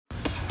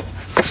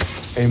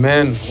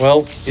Amen.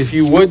 Well, if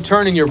you would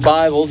turn in your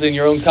Bibles, in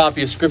your own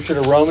copy of Scripture,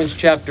 to Romans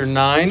chapter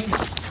 9.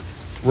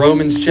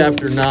 Romans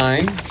chapter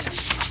 9.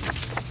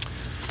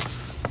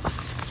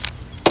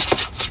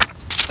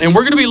 And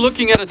we're going to be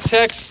looking at a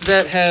text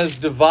that has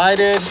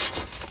divided,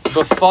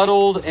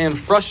 befuddled, and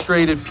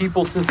frustrated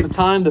people since the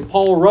time that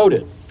Paul wrote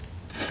it.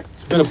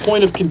 It's been a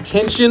point of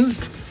contention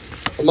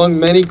among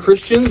many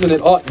Christians, and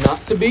it ought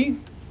not to be,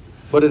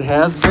 but it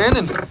has been.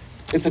 And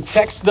it's a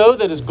text, though,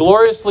 that is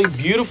gloriously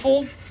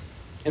beautiful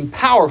and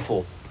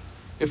powerful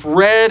if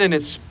read in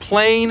its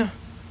plain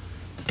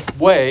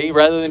way,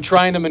 rather than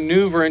trying to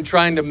maneuver and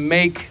trying to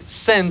make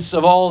sense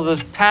of all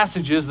the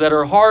passages that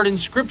are hard in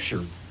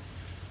Scripture.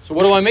 So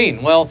what do I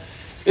mean? Well,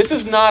 this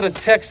is not a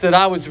text that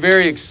I was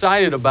very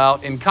excited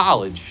about in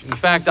college. In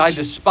fact, I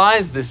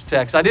despised this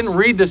text. I didn't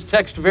read this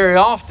text very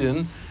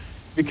often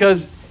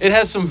because it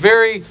has some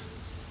very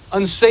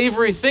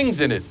unsavory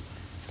things in it.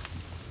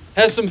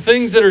 Has some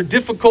things that are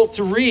difficult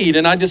to read,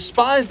 and I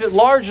despised it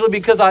largely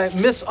because I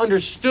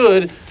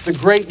misunderstood the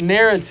great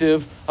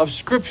narrative of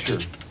Scripture.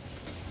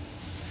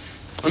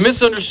 I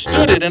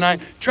misunderstood it, and I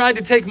tried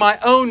to take my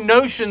own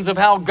notions of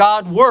how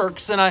God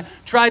works, and I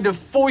tried to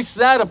foist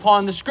that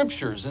upon the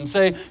Scriptures and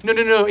say,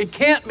 no, it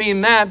can't mean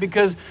that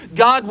because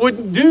God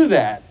wouldn't do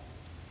that.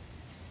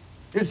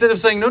 Instead of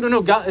saying,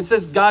 no, God, it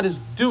says God is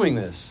doing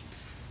this.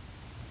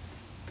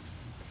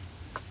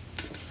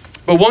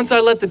 But once I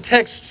let the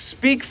text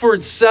speak for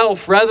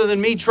itself, rather than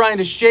me trying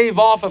to shave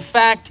off a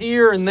fact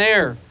here and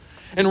there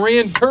and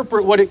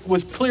reinterpret what it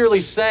was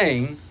clearly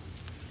saying,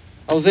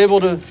 I was able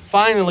to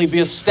finally be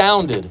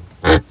astounded,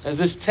 as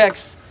this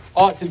text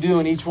ought to do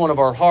in each one of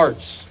our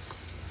hearts.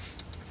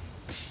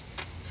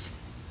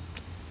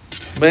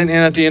 And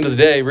at the end of the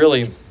day,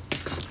 really,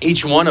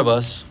 each one of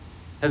us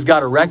has got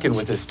to reckon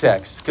with this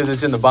text because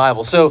it's in the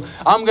Bible. So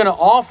I'm going to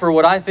offer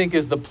what I think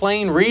is the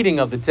plain reading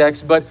of the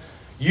text, but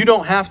you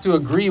don't have to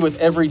agree with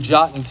every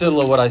jot and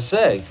tittle of what I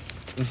say.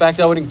 In fact,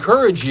 I would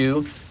encourage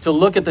you to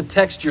look at the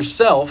text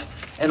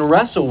yourself and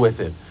wrestle with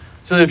it.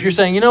 So that if you're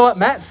saying, you know what,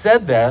 Matt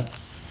said that,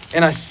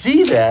 and I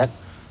see that,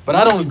 but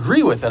I don't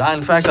agree with it.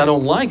 In fact, I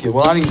don't like it.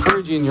 Well, I'd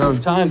encourage you in your own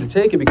time to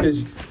take it,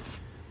 because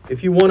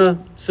if you want to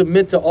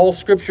submit to all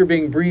Scripture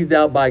being breathed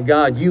out by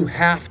God, you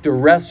have to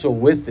wrestle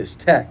with this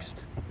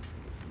text.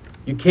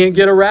 You can't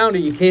get around it.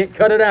 You can't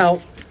cut it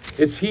out.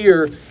 It's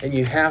here, and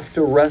you have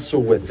to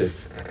wrestle with it.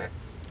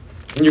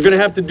 And you're going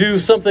to have to do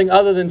something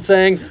other than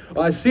saying,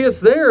 I see it's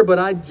there, but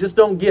I just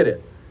don't get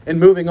it, and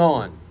moving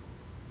on.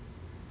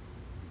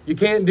 You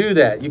can't do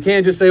that. You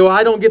can't just say, well,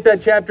 I don't get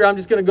that chapter. I'm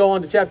just going to go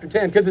on to chapter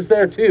 10 because it's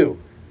there too.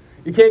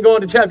 You can't go on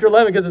to chapter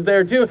 11 because it's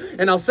there too.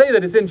 And I'll say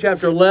that it's in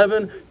chapter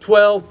 11,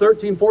 12,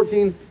 13,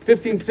 14,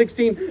 15,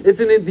 16. It's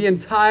in the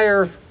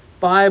entire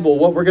Bible,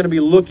 what we're going to be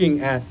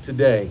looking at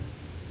today.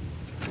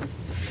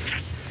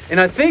 And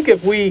I think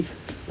if we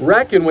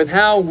reckon with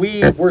how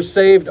we were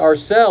saved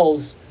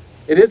ourselves,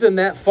 it isn't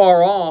that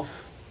far off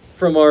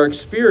from our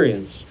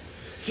experience.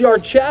 See, our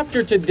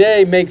chapter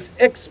today makes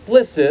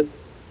explicit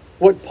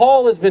what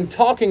Paul has been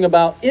talking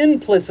about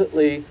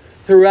implicitly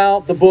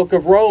throughout the book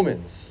of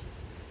Romans.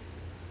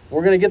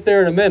 We're going to get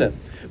there in a minute.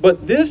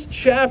 But this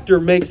chapter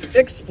makes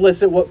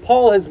explicit what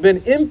Paul has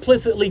been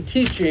implicitly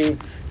teaching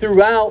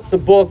throughout the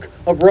book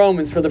of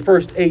Romans for the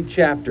first 8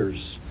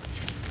 chapters.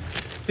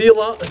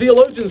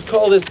 Theologians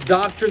call this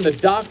doctrine the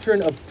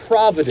doctrine of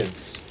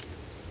providence.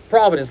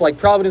 Providence, like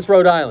Providence,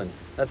 Rhode Island.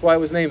 That's why it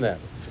was named that.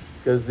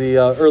 Because the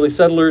early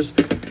settlers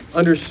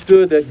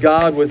understood that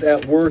God was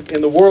at work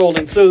in the world.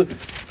 And so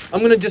I'm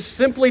going to just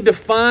simply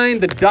define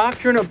the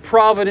doctrine of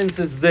providence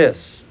as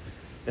this.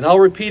 And I'll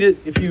repeat it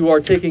if you are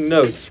taking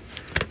notes.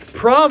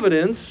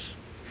 Providence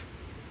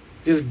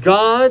is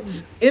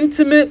God's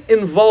intimate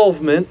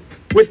involvement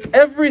with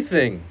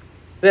everything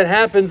that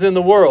happens in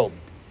the world.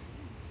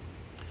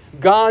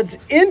 God's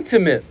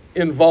intimate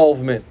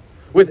involvement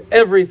with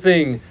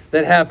everything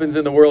that happens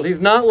in the world. He's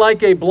not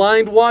like a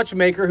blind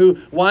watchmaker who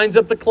winds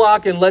up the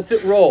clock and lets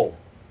it roll.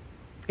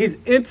 He's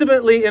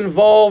intimately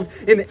involved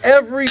in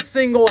every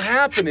single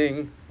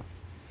happening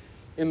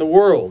in the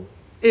world,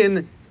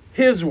 in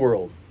His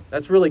world.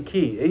 That's really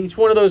key. Each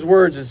one of those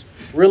words is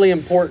really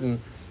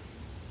important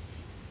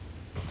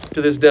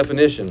to this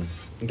definition.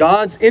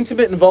 God's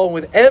intimate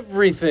involvement with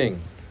everything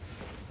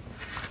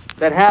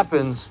that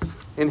happens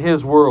in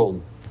His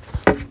world.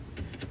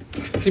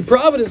 See,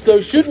 providence,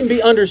 though, shouldn't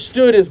be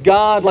understood as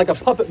God like a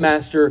puppet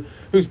master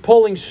who's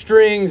pulling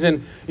strings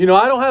and, I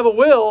don't have a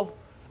will.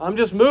 I'm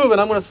just moving.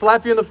 I'm going to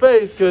slap you in the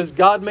face because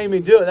God made me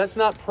do it. That's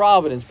not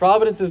providence.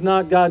 Providence is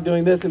not God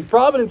doing this. And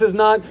providence is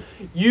not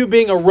you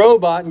being a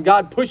robot and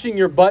God pushing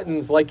your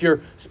buttons like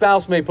your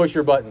spouse may push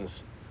your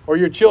buttons or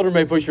your children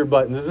may push your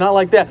buttons. It's not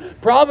like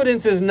that.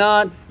 Providence is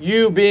not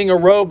you being a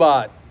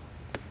robot.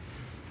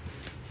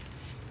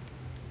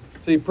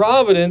 See,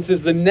 providence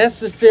is the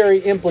necessary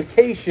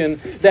implication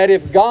that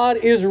if God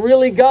is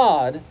really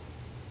God,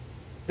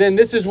 then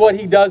this is what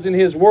He does in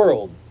His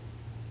world.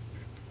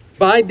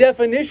 By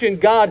definition,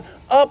 God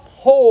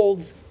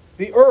upholds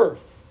the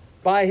earth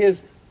by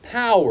His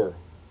power.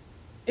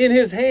 in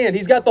His hand.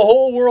 He's got the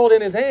whole world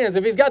in His hands.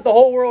 If He's got the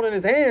whole world in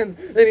His hands,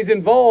 then He's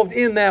involved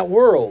in that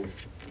world.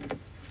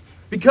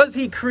 Because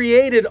He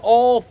created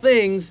all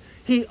things,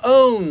 He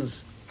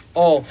owns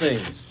all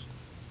things.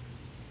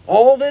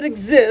 All that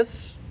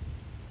exists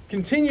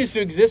continues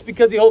to exist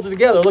because He holds it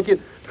together. Look at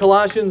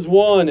Colossians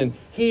 1 and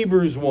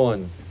Hebrews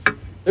 1.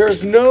 There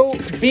is no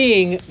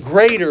being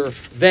greater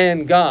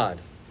than God.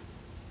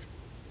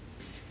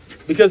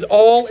 Because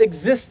all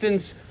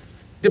existence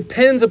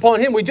depends upon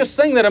Him. We just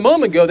sang that a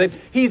moment ago, that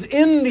He's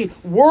in the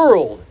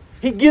world.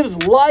 He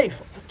gives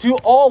life to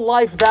all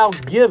life Thou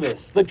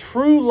givest, the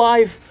true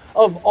life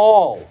of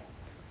all.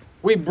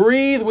 We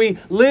breathe, we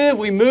live,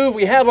 we move,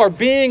 we have our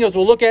being, as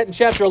we'll look at in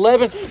chapter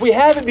 11. We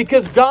have it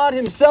because God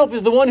Himself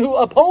is the one who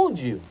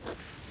upholds you.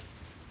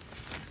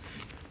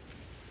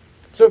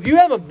 So if you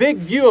have a big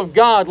view of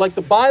God, like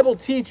the Bible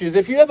teaches,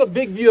 if you have a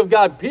big view of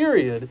God,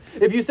 period,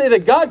 if you say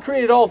that God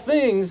created all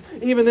things,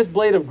 even this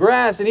blade of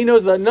grass, and He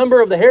knows the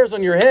number of the hairs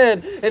on your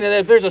head, and that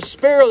if there's a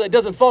sparrow that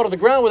doesn't fall to the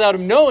ground without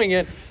Him knowing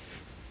it,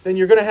 then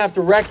you're going to have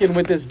to reckon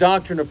with this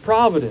doctrine of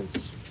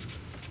providence.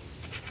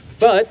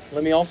 But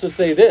let me also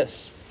say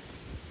this.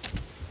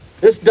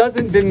 This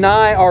doesn't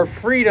deny our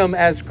freedom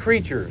as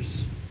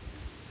creatures.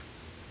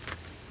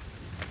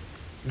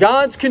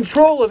 God's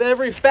control of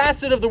every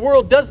facet of the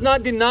world does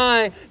not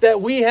deny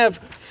that we have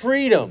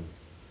freedom.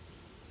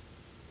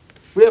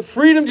 We have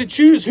freedom to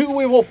choose who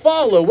we will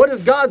follow. What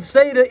does God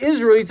say to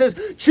Israel? He says,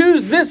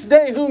 choose this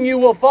day whom you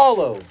will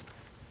follow.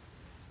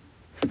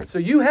 So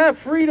you have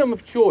freedom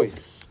of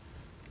choice.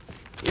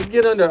 We'll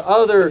get into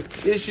other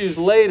issues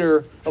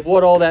later of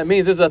what all that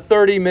means. This is a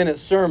 30-minute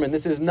sermon.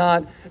 This is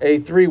not a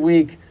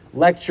 3-week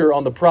lecture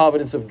on the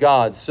providence of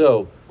God.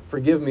 So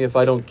forgive me if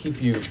I don't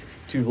keep you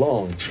too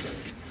long.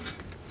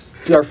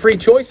 See, our free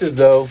choices,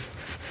 though,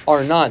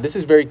 are not. This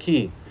is very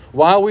key.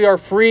 While we are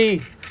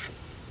free,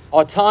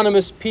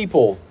 autonomous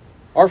people,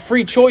 our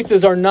free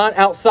choices are not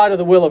outside of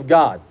the will of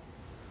God.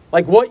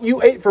 Like what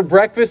you ate for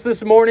breakfast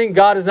this morning,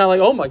 God is not like,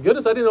 oh my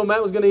goodness, I didn't know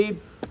Matt was going to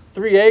eat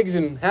 3 eggs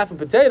and half a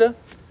potato.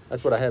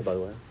 That's what I had, by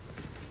the way.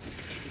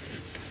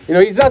 You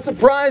know, He's not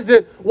surprised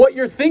at what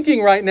you're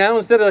thinking right now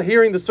instead of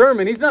hearing the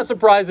sermon. He's not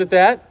surprised at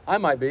that. I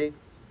might be.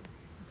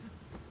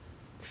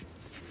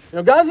 You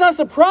know, God's not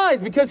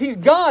surprised because He's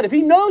God. If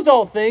He knows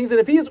all things and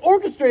if He has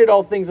orchestrated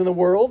all things in the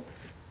world,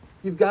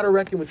 you've got to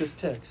reckon with this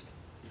text.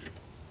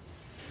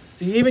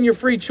 See, even your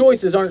free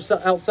choices aren't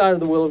outside of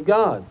the will of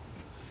God.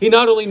 He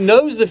not only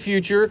knows the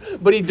future,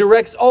 but He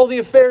directs all the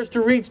affairs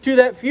to reach to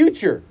that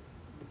future.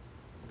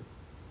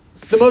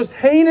 The most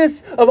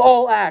heinous of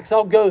all acts,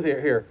 I'll go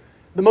there here.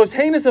 The most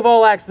heinous of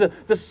all acts,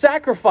 the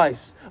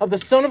sacrifice of the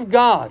Son of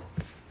God.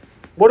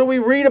 What do we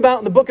read about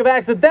in the book of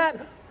Acts?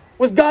 That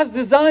was God's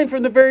design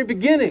from the very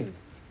beginning.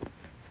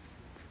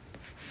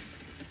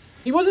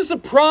 He wasn't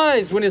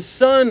surprised when His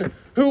Son,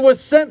 who was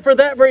sent for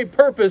that very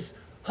purpose,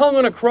 hung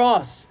on a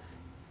cross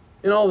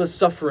in all the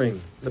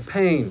suffering, the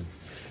pain.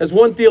 As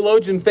one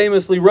theologian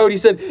famously wrote, he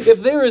said,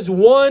 if there is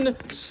one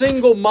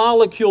single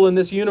molecule in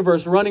this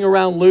universe running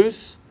around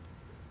loose,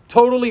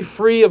 totally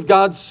free of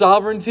God's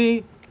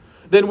sovereignty,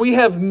 then we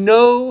have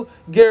no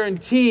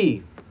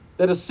guarantee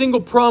that a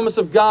single promise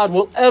of God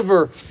will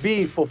ever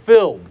be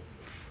fulfilled.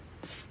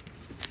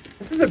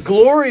 This is a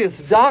glorious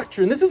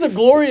doctrine. This is a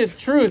glorious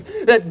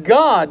truth that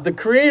God, the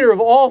creator of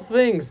all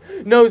things,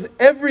 knows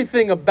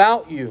everything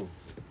about you.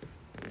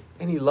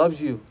 And He loves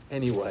you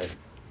anyway.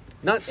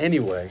 Not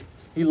anyway.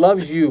 He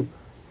loves you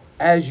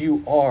as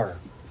you are.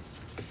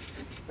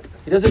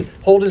 He doesn't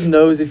hold His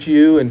nose at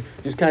you and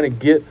just kind of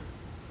get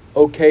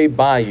okay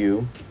by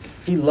you.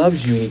 He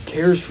loves you and He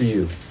cares for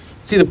you.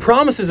 See, the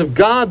promises of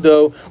God,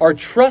 though, are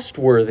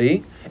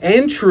trustworthy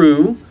and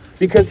true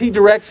because He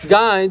directs,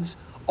 guides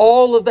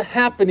all of the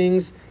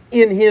happenings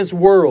in His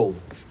world.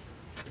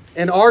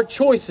 And our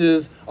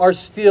choices are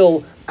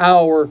still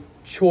our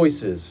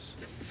choices.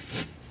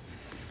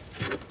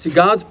 See,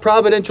 God's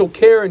providential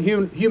care and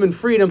human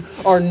freedom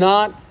are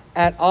not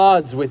at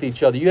odds with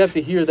each other. You have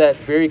to hear that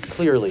very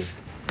clearly.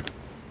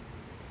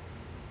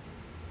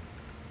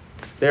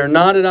 They are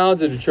not at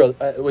odds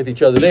with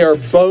each other. They are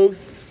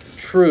both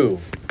true.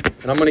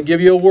 And I'm going to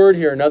give you a word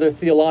here, another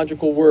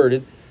theological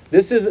word.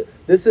 This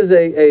is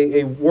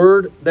a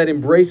word that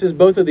embraces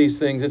both of these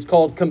things. It's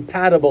called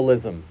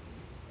compatibilism.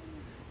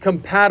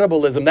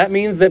 Compatibilism. That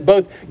means that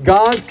both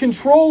God's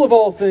control of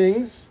all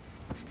things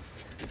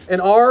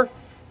and our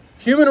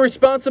human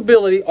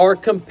responsibility are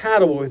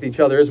compatible with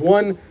each other. As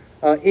one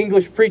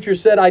English preacher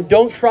said, I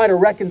don't try to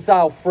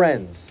reconcile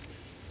friends.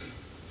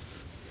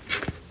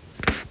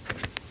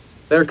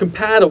 They're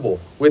compatible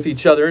with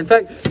each other. In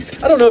fact,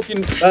 I don't know if you...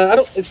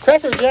 is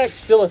Cracker Jack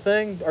still a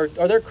thing? Are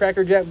there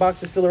Cracker Jack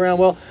boxes still around?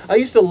 Well, I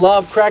used to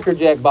love Cracker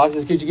Jack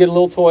boxes because you get a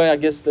little toy. I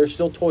guess there's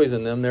still toys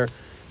in them. They're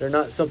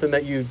not something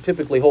that you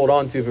typically hold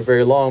on to for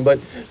very long. But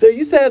they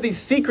used to have these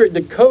secret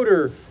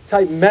decoder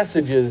type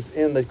messages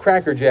in the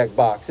Cracker Jack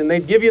box. And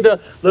they'd give you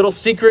the little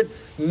secret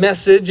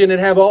message and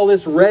it'd have all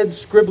this red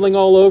scribbling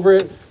all over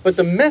it. But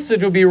the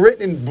message would be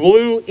written in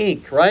blue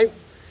ink, right?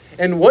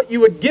 And what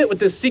you would get with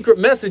this secret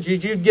message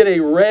is you'd get a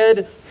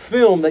red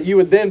film that you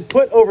would then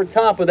put over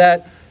top of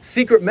that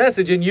secret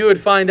message, and you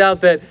would find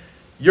out that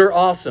you're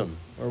awesome,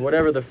 or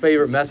whatever the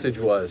favorite message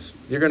was.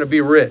 You're going to be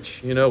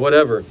rich,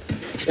 whatever.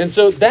 And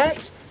so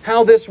that's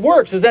how this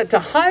works, is that to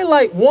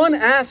highlight one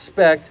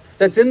aspect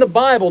that's in the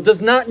Bible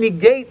does not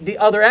negate the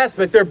other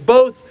aspect. They're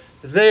both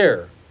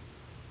there.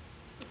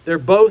 They're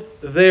both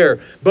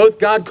there. Both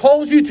God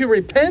calls you to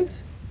repent,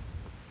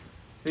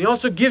 and He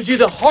also gives you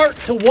the heart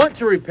to want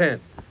to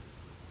repent.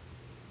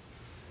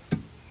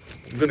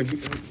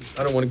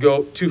 I don't want to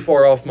go too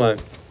far off my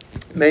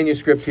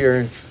manuscript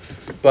here,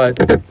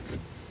 but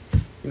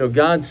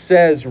God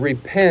says,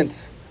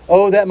 repent.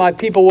 Oh, that my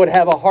people would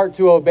have a heart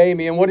to obey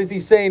me. And what does He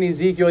say in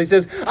Ezekiel? He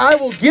says, I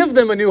will give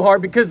them a new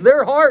heart because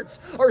their hearts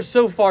are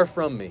so far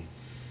from me.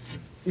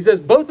 He says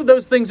both of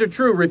those things are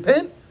true.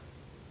 Repent.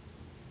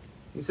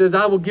 He says,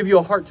 I will give you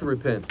a heart to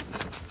repent.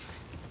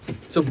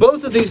 So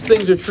both of these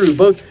things are true.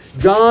 Both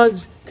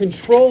God's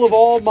control of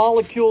all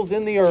molecules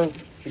in the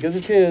earth, because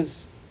it's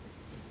His,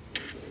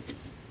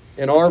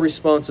 and our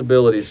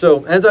responsibility.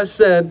 So, as I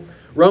said,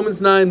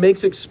 Romans 9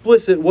 makes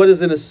explicit what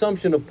is an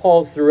assumption of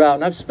Paul's throughout.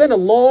 And I've spent a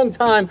long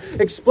time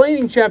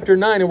explaining chapter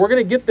 9, and we're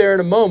going to get there in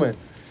a moment,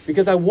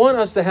 because I want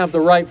us to have the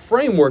right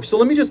framework. So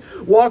let me just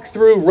walk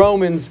through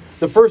Romans,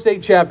 the first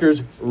 8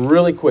 chapters,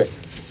 really quick.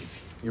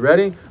 You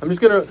ready? I'm just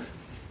going to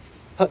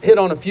hit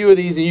on a few of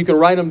these, and you can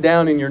write them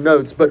down in your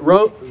notes. But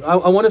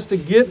I want us to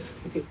get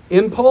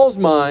in Paul's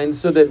mind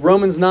so that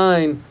Romans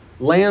 9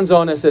 lands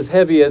on us as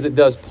heavy as it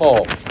does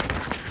Paul.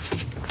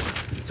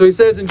 So he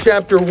says in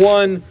chapter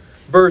 1,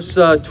 verse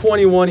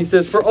 21, he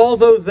says, for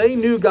although they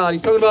knew God,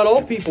 he's talking about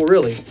all people,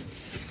 really,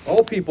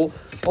 all people,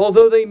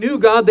 although they knew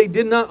God, they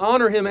did not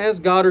honor Him as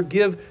God or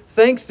give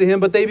thanks to Him,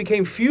 but they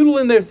became futile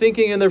in their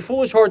thinking, and their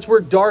foolish hearts were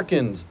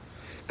darkened.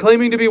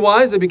 Claiming to be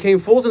wise, they became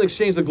fools and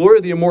exchanged the glory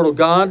of the immortal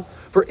God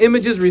for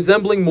images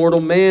resembling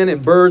mortal man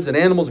and birds and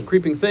animals and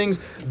creeping things.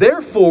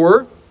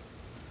 Therefore,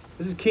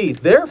 this is key,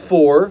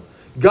 therefore,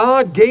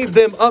 God gave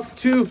them up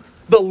to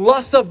the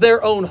lusts of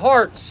their own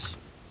hearts,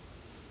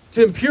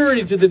 to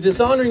impurity, to the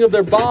dishonoring of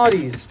their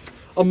bodies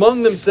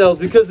among themselves,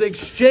 because they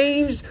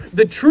exchanged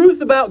the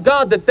truth about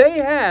God that they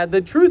had,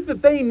 the truth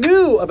that they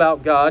knew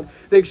about God,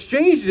 they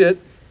exchanged it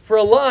for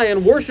a lie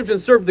and worshipped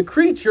and served the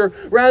creature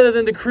rather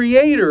than the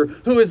Creator,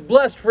 who is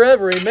blessed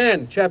forever.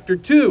 Amen. Chapter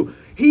 2,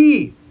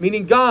 He,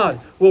 meaning God,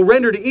 will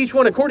render to each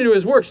one according to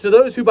his works. To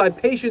those who by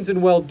patience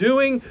and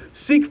well-doing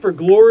seek for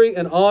glory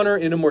and honor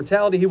and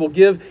immortality, He will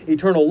give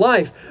eternal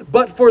life.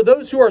 But for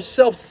those who are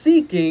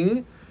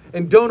self-seeking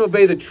and don't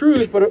obey the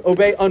truth, but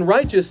obey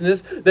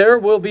unrighteousness, there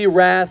will be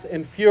wrath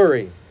and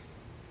fury.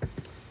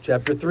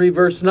 Chapter 3,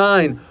 verse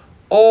 9.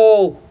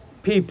 All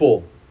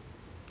people,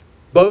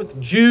 both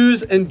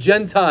Jews and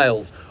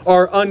Gentiles,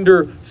 are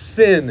under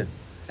sin.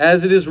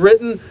 As it is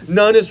written,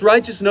 none is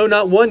righteous, no,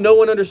 not one. No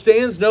one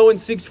understands, no one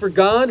seeks for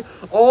God.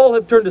 All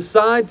have turned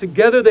aside.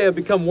 Together they have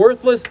become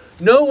worthless.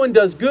 No one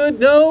does good,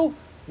 no,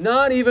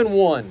 not even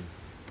one.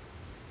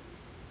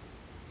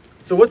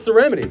 So what's the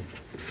remedy?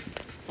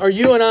 Are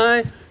you and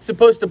I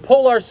supposed to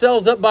pull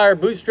ourselves up by our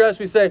bootstraps?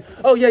 We say,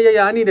 oh,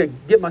 yeah, I need to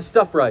get my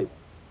stuff right.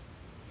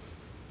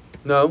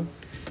 No.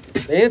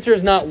 The answer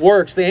is not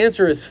works. The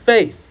answer is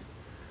faith.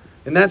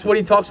 And that's what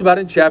he talks about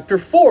in chapter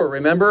 4.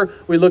 Remember,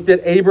 we looked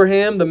at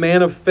Abraham, the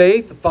man of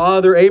faith,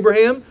 Father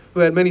Abraham, who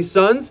had many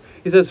sons.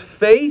 He says,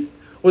 faith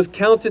was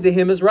counted to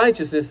him as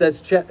righteousness.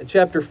 That's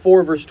chapter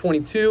 4, verse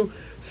 22.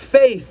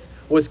 Faith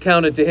was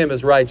counted to him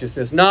as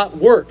righteousness, not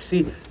works.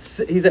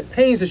 He's at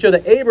pains to show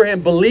that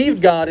Abraham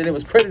believed God and it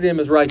was credited to him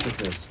as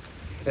righteousness.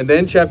 And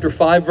then chapter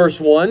 5, verse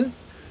 1.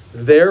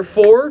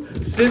 Therefore,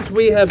 since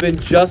we have been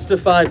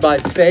justified by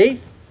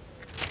faith,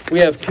 we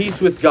have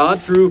peace with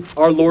God through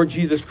our Lord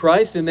Jesus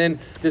Christ. And then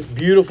this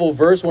beautiful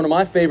verse, one of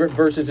my favorite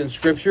verses in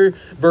Scripture,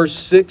 verse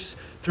 6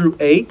 through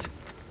 8.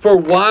 For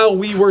while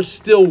we were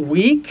still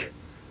weak,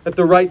 at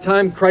the right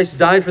time Christ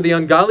died for the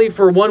ungodly.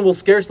 For one will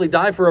scarcely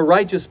die for a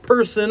righteous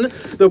person,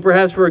 though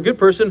perhaps for a good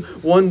person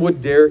one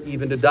would dare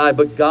even to die.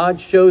 But God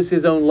shows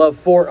His own love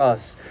for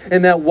us,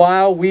 and that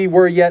while we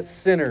were yet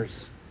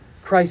sinners,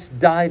 Christ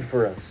died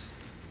for us.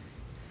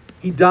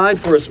 He died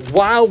for us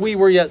while we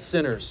were yet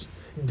sinners.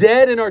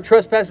 Dead in our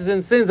trespasses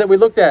and sins that we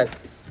looked at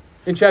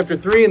in chapter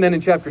 3 and then in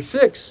chapter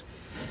 6.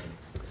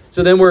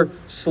 So then we're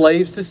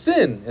slaves to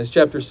sin, as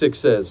chapter 6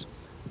 says.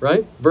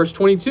 Right? Verse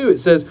 22, it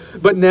says,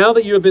 but now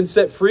that you have been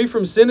set free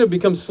from sin and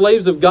become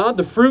slaves of God,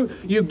 the fruit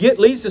you get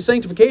leads to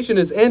sanctification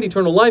and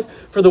eternal life.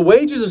 For the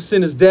wages of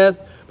sin is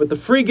death, but the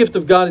free gift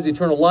of God is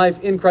eternal life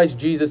in Christ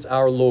Jesus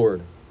our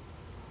Lord.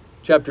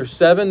 Chapter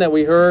 7 that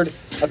we heard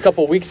a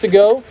couple weeks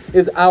ago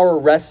is our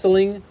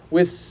wrestling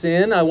with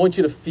sin. I want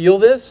you to feel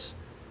this,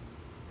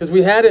 because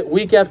we had it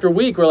week after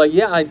week. We're like,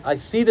 yeah, I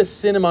see this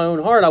sin in my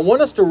own heart. I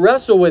want us to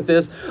wrestle with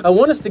this. I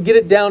want us to get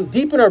it down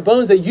deep in our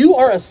bones that you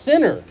are a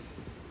sinner.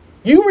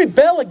 You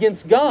rebel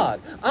against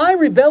God. I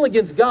rebel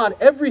against God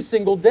every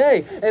single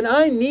day. And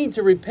I need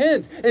to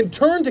repent and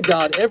turn to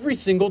God every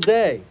single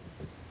day.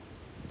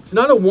 It's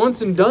not a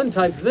once and done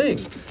type thing.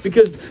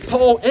 Because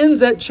Paul ends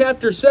that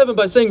chapter 7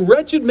 by saying,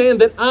 wretched man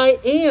that I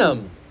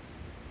am.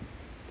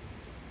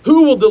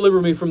 Who will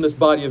deliver me from this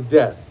body of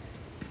death?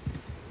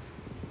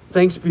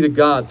 Thanks be to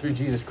God through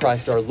Jesus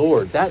Christ our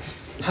Lord. That's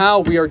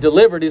how we are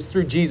delivered, is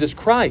through Jesus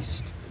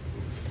Christ.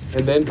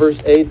 And then verse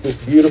 8, this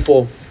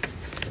beautiful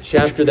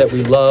chapter that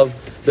we love.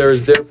 There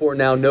is therefore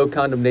now no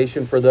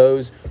condemnation for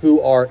those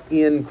who are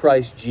in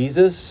Christ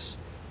Jesus.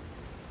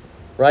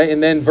 Right?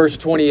 And then verse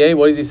 28,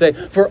 what does he say?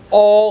 For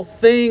all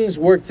things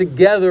work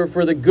together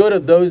for the good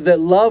of those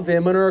that love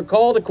him and are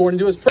called according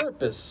to his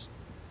purpose.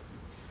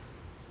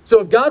 So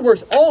if God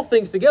works all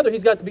things together,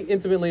 he's got to be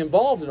intimately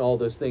involved in all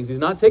those things. He's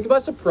not taken by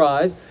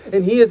surprise,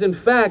 and he is in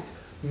fact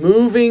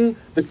moving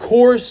the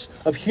course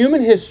of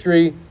human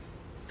history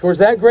towards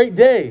that great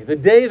day, the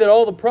day that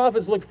all the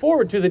prophets look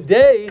forward to, the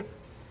day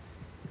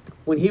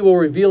when he will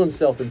reveal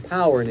himself in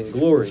power and in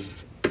glory.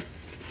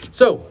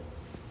 So,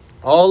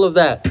 all of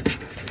that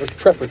was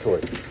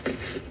preparatory.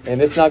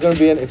 And it's not going to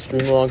be an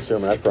extremely long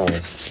sermon, I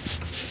promise.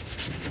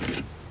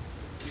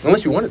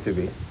 Unless you want it to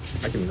be.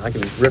 I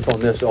can riff on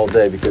this all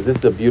day because this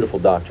is a beautiful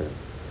doctrine.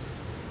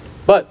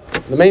 But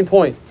the main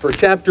point for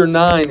chapter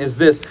 9 is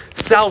this.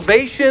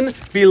 Salvation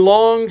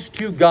belongs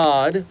to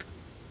God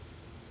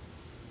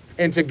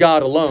and to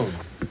God alone.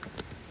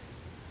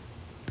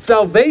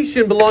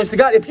 Salvation belongs to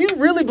God. If you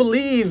really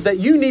believe that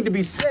you need to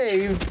be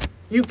saved,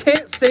 you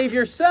can't save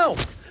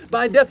yourself.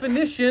 By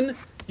definition,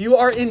 you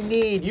are in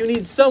need. You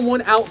need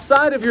someone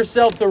outside of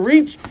yourself to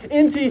reach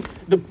into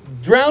the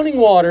drowning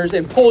waters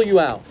and pull you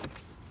out.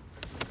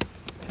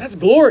 That's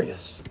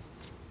glorious.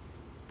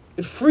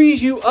 It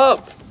frees you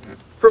up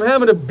from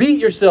having to beat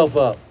yourself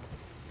up.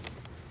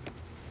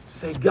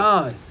 Say,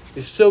 God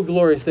is so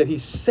glorious that he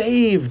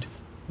saved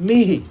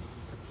me.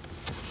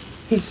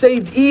 He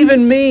saved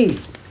even me.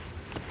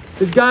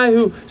 This guy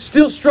who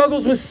still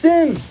struggles with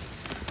sin.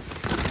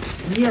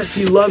 And yes,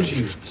 he loves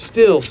you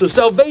still. So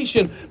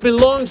salvation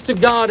belongs to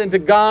God and to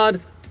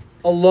God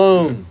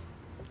alone.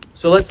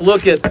 So let's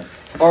look at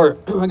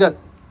I got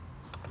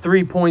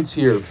 3 points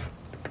here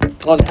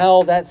on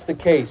how that's the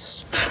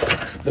case.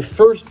 The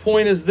first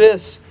point is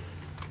this.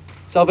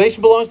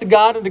 Salvation belongs to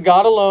God and to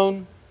God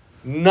alone,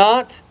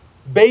 not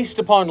based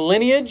upon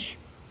lineage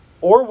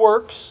or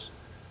works,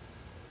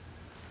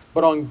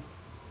 but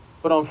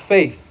on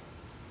faith.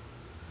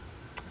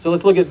 So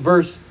let's look at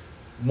verse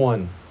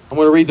 1. I'm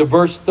going to read to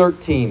verse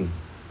 13.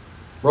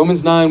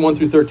 Romans 9, 1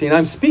 through 13.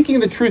 I'm speaking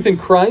the truth in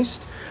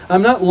Christ.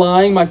 I'm not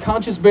lying. My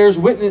conscience bears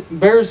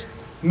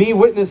me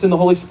witness in the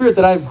Holy Spirit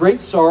that I have great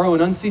sorrow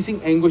and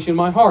unceasing anguish in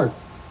my heart.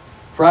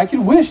 For I could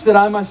wish that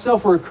I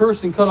myself were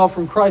accursed and cut off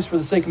from Christ for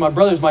the sake of my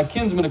brothers, my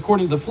kinsmen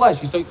according to the flesh.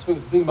 He's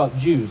speaking about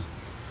Jews.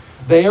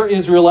 They are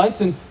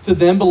Israelites, and to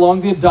them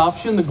belong the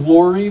adoption, the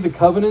glory, the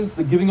covenants,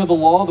 the giving of the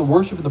law, the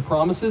worship of the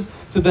promises.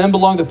 To them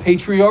belong the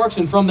patriarchs,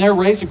 and from their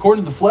race,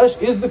 according to the flesh,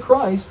 is the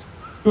Christ,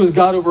 who is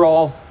God over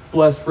all,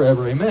 blessed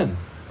forever. Amen.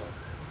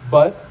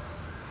 But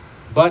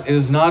it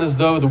is not as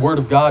though the word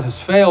of God has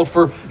failed,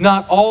 for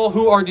not all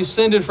who are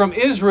descended from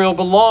Israel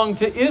belong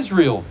to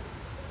Israel.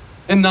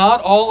 And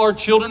not all are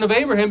children of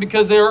Abraham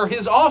because they are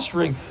his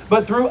offspring.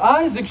 But through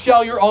Isaac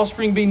shall your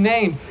offspring be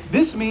named.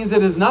 This means that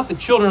it is not the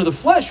children of the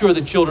flesh who are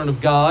the children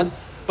of God,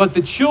 but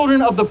the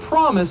children of the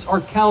promise are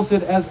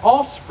counted as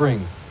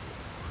offspring.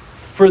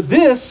 For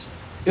this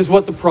is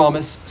what the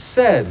promise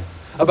said.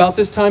 About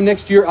this time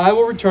next year I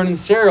will return and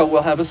Sarah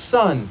will have a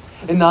son.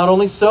 And not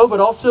only so, but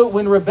also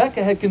when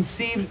Rebekah had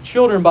conceived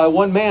children by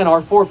one man,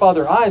 our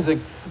forefather Isaac,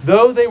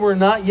 though they were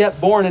not yet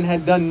born and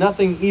had done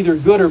nothing either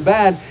good or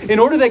bad, in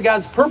order that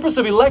God's purpose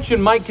of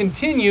election might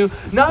continue,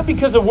 not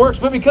because of works,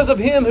 but because of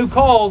him who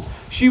calls,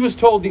 she was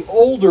told the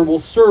older will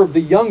serve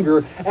the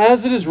younger.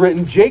 As it is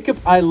written, Jacob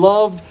I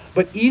loved,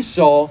 but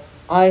Esau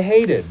I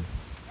hated.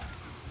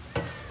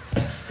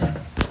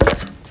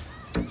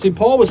 See,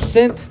 Paul was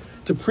sent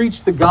to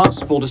preach the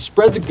gospel, to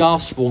spread the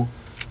gospel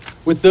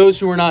with those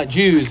who are not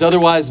Jews,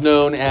 otherwise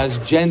known as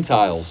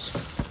Gentiles.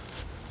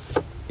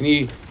 And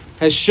he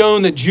has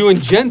shown that Jew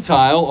and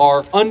Gentile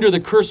are under the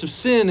curse of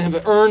sin,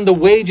 have earned the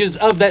wages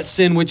of that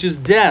sin, which is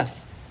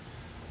death.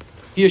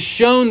 He has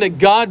shown that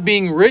God,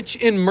 being rich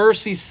in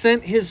mercy,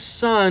 sent his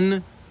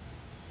Son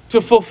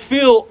to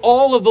fulfill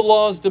all of the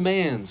law's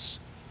demands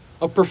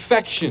of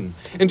perfection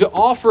and to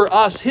offer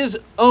us his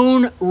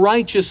own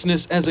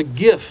righteousness as a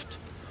gift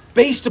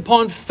based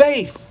upon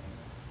faith.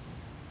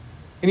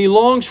 And he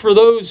longs for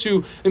those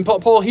who, and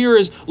Paul here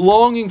is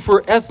longing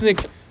for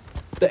the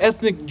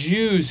ethnic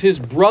Jews, his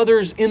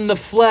brothers in the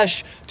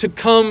flesh, to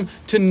come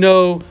to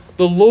know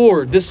the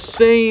Lord. This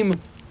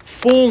same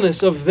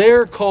fullness of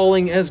their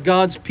calling as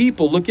God's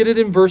people. Look at it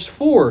in verse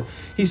 4.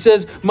 He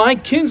says, my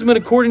kinsmen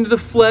according to the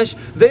flesh,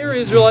 they are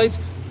Israelites.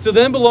 To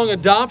them belong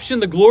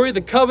adoption, the glory,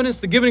 the covenants,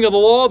 the giving of the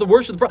law, the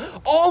worship of the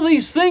prophets. All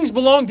these things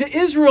belong to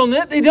Israel, and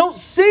yet they don't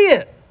see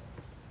it.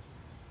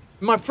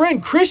 My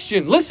friend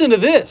Christian, listen to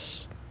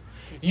this.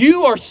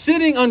 You are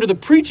sitting under the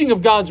preaching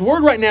of God's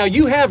word right now.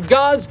 You have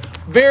God's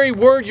very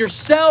word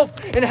yourself.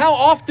 And how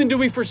often do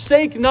we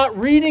forsake not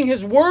reading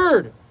his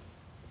word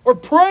or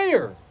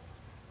prayer?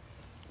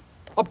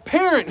 A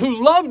parent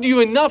who loved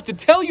you enough to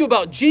tell you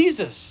about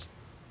Jesus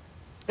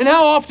And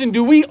how often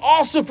do we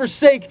also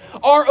forsake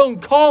our own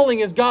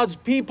calling as God's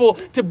people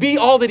to be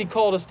all that He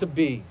called us to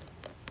be?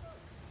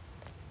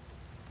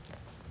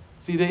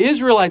 See, the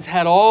Israelites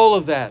had all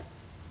of that.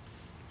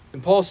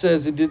 And Paul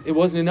says it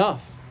wasn't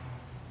enough.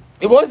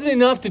 It wasn't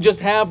enough to just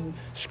have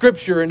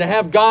Scripture and to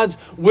have God's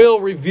will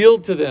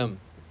revealed to them.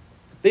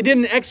 They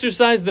didn't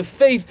exercise the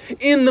faith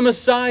in the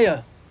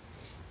Messiah.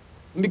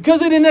 And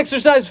because they didn't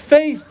exercise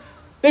faith,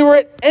 they were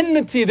at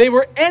enmity. They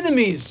were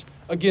enemies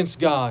against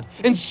God.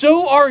 And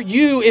so are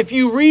you if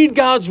you read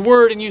God's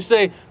Word and you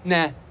say,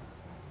 nah,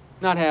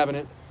 not having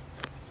it.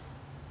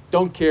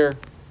 Don't care.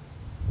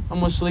 I'm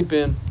going to sleep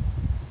in.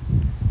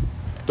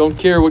 Don't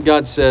care what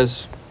God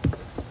says.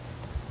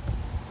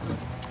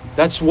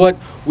 That's what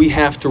we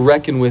have to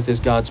reckon with as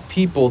God's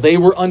people. They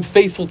were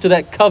unfaithful to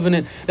that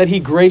covenant that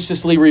He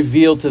graciously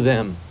revealed to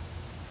them.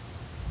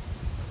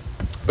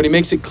 But He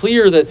makes it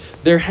clear that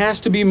there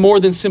has to be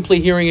more than simply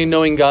hearing and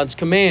knowing God's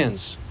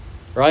commands.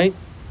 Right?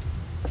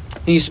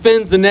 He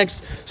spends the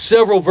next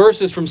several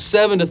verses from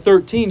 7 to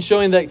 13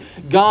 showing that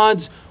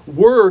God's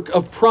work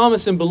of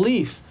promise and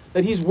belief,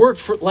 that He's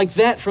worked like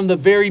that from the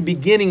very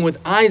beginning with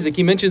Isaac.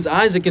 He mentions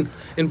Isaac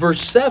in verse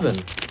 7.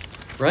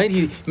 Right?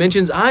 He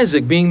mentions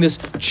Isaac being this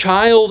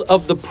child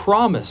of the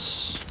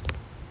promise.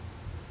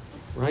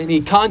 Right? And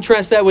he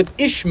contrasts that with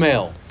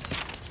Ishmael.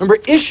 Remember,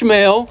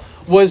 Ishmael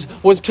was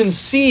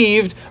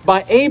conceived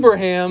by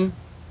Abraham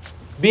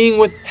being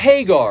with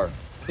Hagar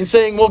and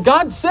saying, well,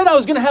 God said I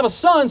was going to have a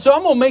son, so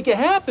I'm going to make it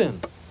happen.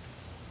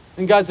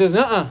 And God says,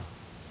 no,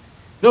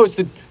 it's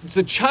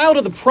the child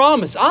of the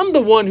promise. I'm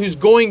the one who's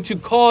going to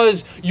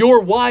cause your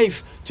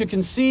wife to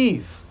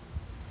conceive.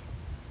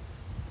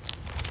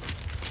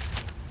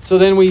 So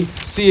then we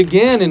see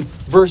again in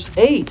verse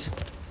 8.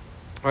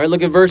 All right,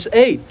 look at verse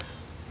 8.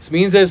 This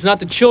means that it's not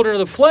the children of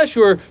the flesh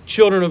who are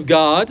children of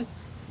God,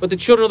 but the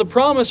children of the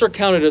promise are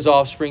counted as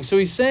offspring. So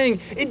he's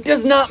saying it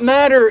does not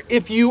matter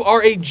if you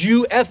are a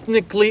Jew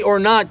ethnically or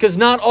not, because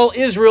not all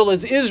Israel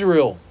is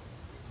Israel.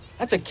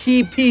 That's a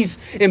key piece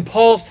in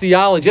Paul's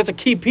theology. That's a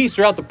key piece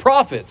throughout the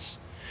prophets.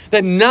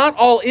 That not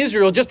all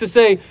Israel, just to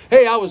say,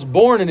 hey, I was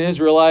born an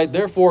Israelite,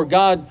 therefore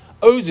God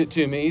owes it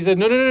to me. He said,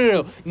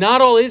 no.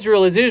 Not all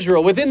Israel is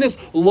Israel. Within this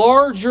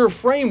larger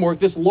framework,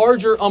 this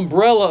larger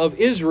umbrella of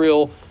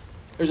Israel,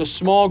 there's a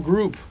small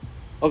group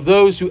of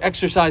those who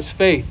exercise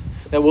faith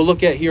that we'll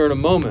look at here in a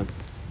moment.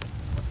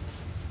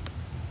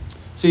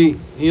 See,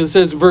 he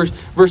says verse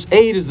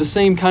 8 is the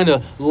same kind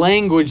of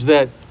language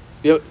that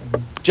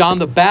John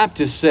the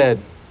Baptist said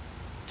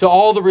to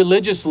all the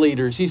religious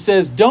leaders. He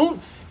says,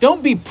 Don't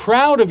be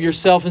proud of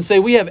yourself and say,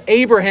 we have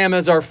Abraham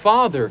as our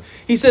father.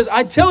 He says,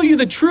 I tell you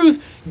the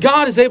truth,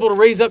 God is able to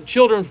raise up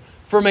children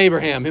from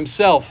Abraham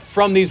himself,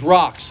 from these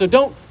rocks. So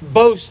don't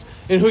boast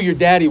in who your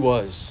daddy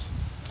was.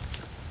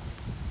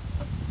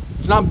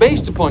 It's not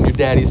based upon your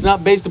daddy. It's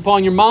not based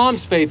upon your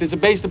mom's faith. It's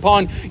based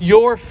upon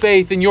your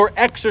faith and your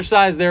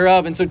exercise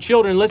thereof. And so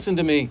children, listen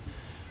to me.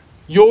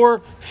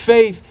 Your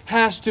faith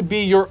has to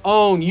be your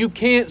own. You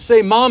can't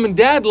say, Mom and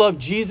Dad love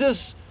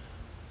Jesus,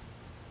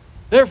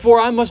 therefore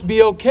I must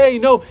be okay.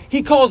 No,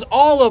 He calls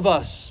all of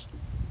us,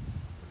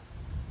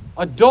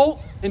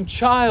 adult and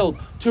child,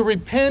 to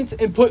repent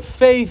and put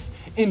faith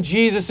in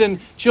Jesus. And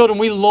children,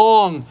 we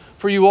long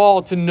for you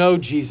all to know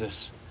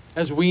Jesus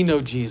as we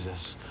know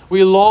Jesus.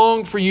 We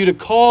long for you to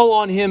call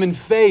on Him in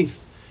faith.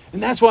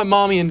 And that's why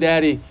Mommy and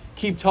Daddy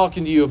keep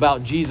talking to you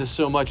about Jesus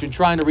so much and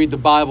trying to read the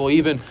Bible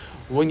even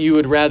when you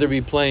would rather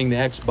be playing the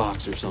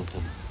Xbox or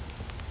something.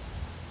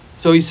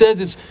 So he says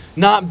it's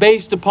not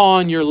based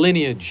upon your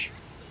lineage.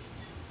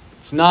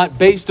 It's not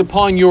based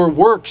upon your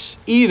works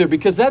either,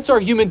 because that's our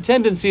human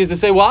tendency, is to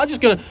say, well, I'm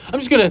just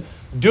gonna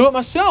do it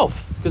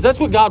myself, because that's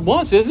what God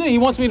wants, isn't it? He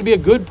wants me to be a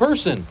good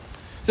person.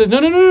 He says,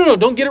 no,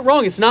 don't get it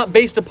wrong. It's not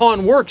based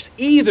upon works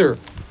either.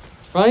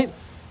 Right?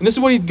 And this is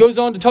what he goes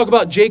on to talk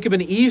about Jacob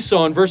and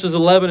Esau in verses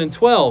 11 and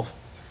 12. It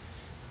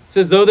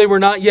says, though they were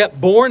not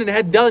yet born and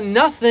had done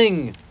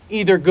nothing,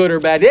 either good or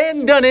bad. They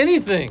hadn't done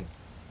anything.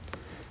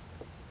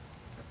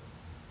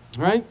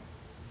 Right?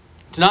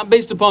 It's not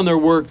based upon their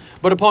work,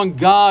 but upon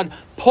God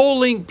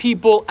pulling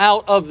people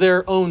out of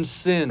their own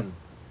sin.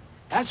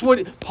 That's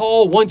what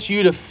Paul wants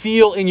you to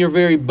feel in your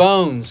very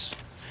bones,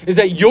 is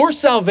that your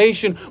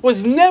salvation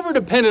was never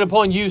dependent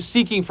upon you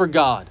seeking for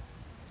God.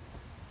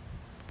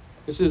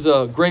 This is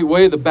a great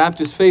way the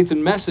Baptist Faith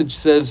and Message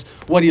says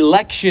what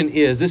election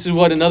is. This is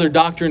what another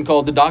doctrine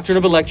called the doctrine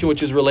of election,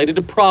 which is related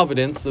to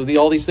providence. So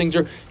all these things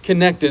are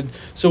connected.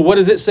 So what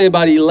does it say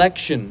about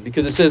election?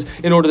 Because it says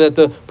in order that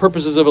the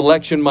purposes of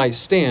election might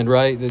stand,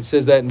 right? It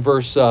says that in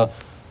verse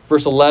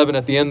 11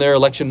 at the end there,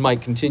 election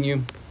might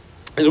continue.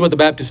 This is what the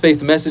Baptist Faith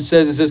and Message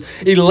says. It says,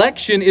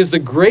 election is the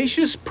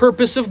gracious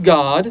purpose of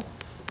God,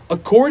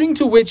 according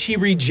to which He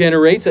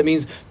regenerates, that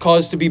means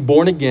caused to be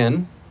born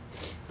again,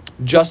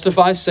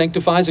 justifies,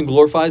 sanctifies, and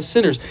glorifies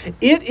sinners.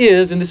 It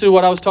is, and this is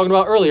what I was talking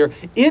about earlier,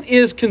 it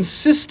is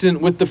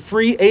consistent with the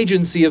free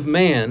agency of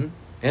man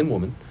and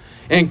woman,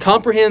 and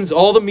comprehends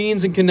all the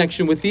means in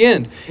connection with the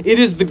end. It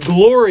is the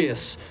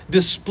glorious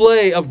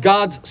display of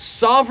God's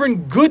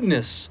sovereign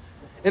goodness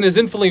and is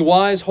infinitely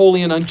wise,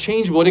 holy, and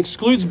unchangeable. It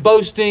excludes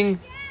boasting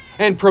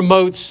and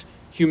promotes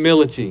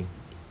humility.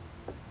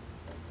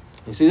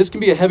 You see, this can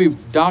be a heavy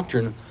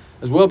doctrine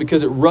as well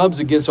because it rubs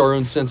against our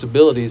own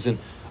sensibilities and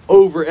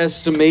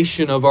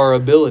overestimation of our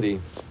ability.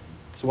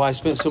 That's why I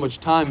spent so much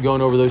time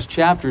going over those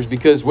chapters,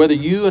 because whether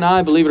you and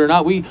I believe it or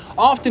not, we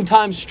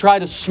oftentimes try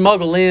to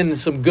smuggle in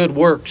some good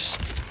works,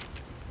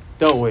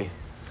 don't we?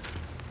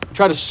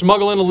 Try to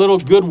smuggle in a little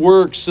good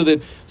works so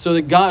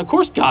that God, of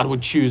course God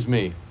would choose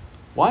me.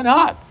 Why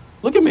not?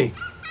 Look at me.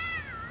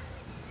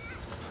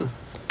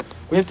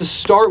 We have to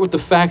start with the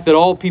fact that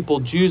all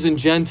people, Jews and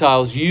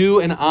Gentiles, you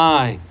and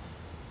I,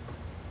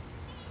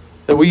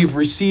 that we've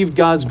received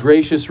God's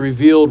gracious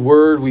revealed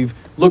word. We've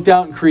looked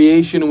out in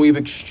creation and we've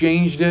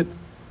exchanged it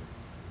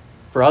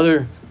for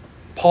other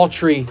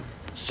paltry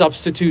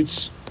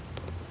substitutes.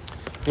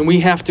 And we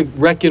have to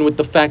reckon with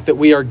the fact that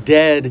we are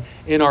dead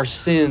in our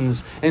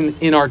sins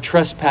and in our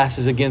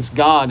trespasses against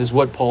God, is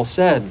what Paul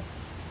said.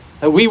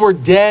 That we were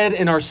dead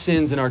in our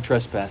sins and our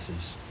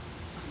trespasses.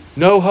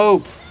 No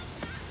hope.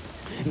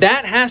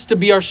 That has to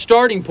be our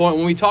starting point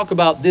when we talk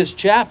about this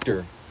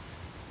chapter.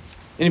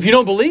 And if you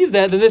don't believe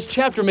that, then this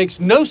chapter makes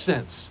no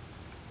sense.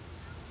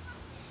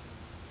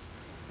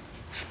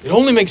 It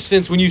only makes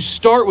sense when you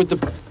start with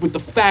the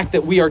fact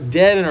that we are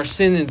dead in our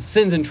sins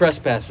and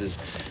trespasses.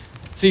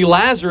 See,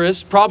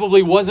 Lazarus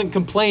probably wasn't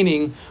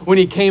complaining when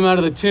he came out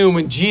of the tomb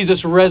when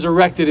Jesus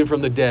resurrected him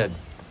from the dead.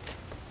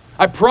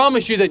 I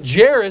promise you that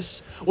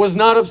Jairus was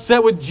not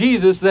upset with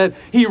Jesus that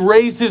he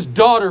raised his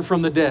daughter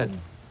from the dead.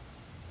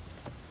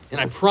 And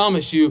I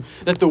promise you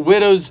that the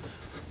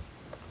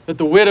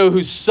widow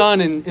whose son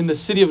in the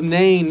city of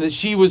Nain, that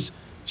she was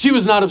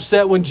not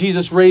upset when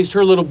Jesus raised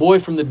her little boy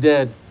from the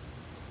dead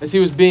as he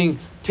was being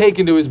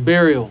taken to his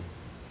burial.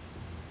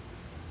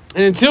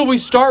 And until we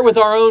start with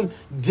our own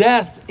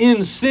death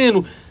in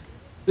sin,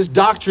 this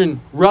doctrine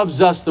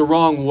rubs us the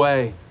wrong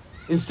way.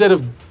 Instead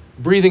of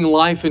breathing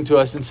life into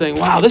us and saying,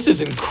 wow, this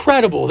is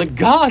incredible that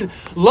God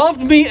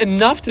loved me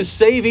enough to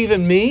save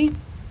even me.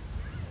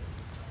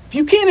 If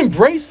you can't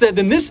embrace that,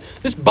 then this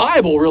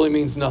Bible really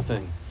means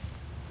nothing.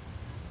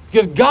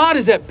 Because God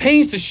is at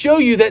pains to show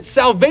you that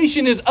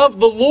salvation is of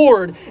the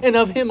Lord and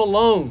of Him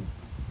alone.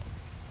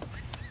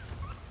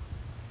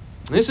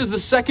 This is the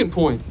second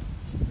point.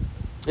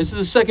 This is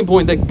the second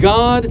point, that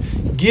God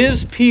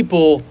gives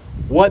people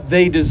what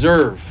they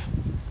deserve.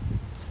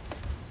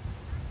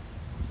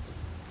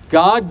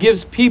 God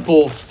gives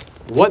people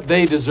what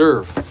they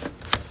deserve.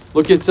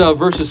 Look at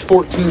verses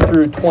 14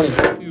 through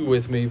 22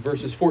 with me.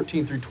 Verses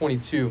 14 through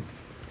 22.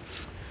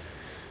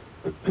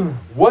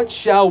 What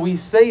shall we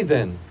say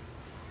then?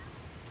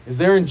 Is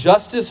there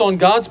injustice on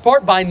God's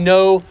part? By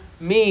no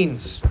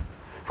means.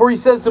 For He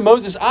says to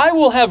Moses, I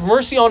will have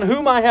mercy on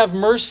whom I have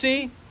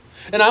mercy,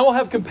 and I will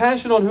have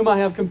compassion on whom I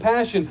have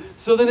compassion.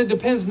 So then it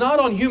depends not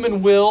on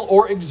human will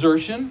or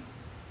exertion,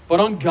 but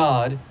on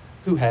God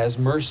who has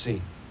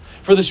mercy.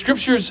 For the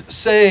Scriptures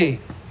say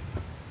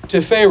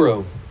to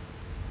Pharaoh,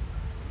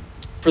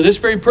 for this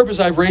very purpose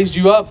I've raised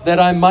you up, that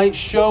I might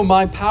show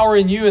my power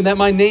in you, and that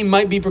my name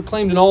might be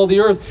proclaimed in all the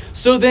earth.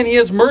 So then He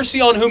has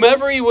mercy on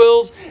whomever He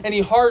wills, and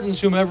He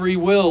hardens whomever He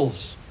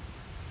wills.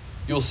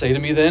 You'll say to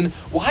me then,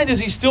 why does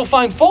He still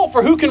find fault?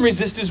 For who can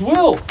resist His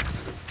will?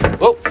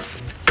 Well,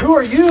 who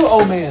are you,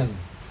 oh man?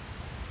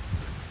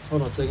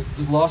 Hold on a second.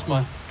 Just lost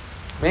my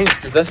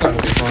manuscript. That's not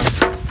going to be fun.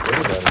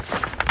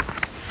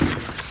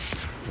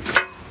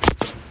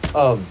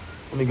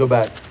 Let me go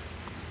back.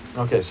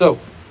 Okay, so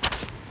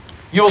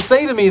you will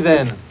say to me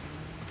then,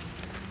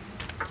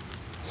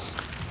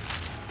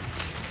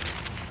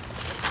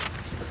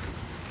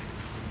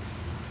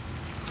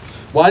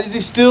 why does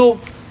He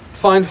still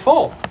find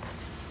fault?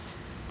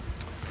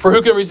 For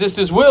who can resist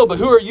His will? But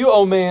who are you,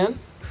 O man,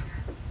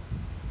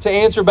 to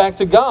answer back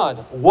to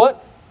God?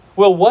 What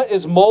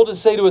is molded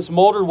say to its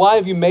molder, why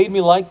have you made me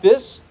like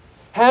this?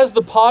 Has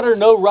the potter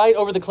no right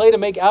over the clay to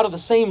make out of the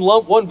same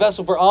lump one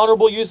vessel for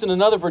honorable use and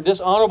another for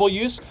dishonorable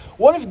use?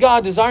 What if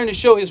God, desiring to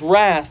show His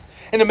wrath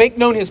and to make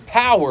known His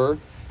power,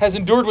 has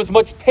endured with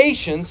much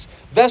patience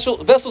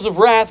vessels of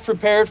wrath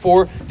prepared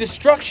for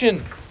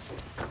destruction?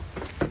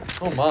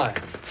 Oh my.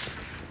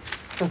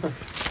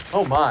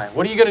 Oh my.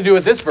 What are you going to do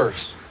with this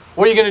verse?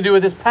 What are you going to do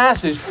with this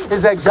passage?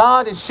 Is that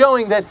God is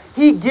showing that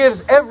He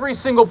gives every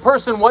single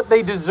person what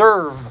they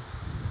deserve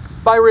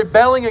by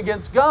rebelling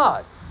against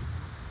God.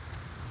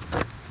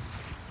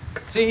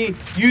 See, He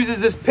uses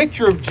this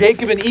picture of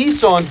Jacob and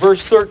Esau in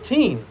verse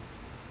 13.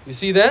 You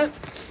see that?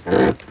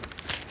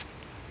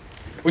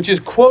 Which is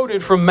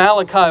quoted from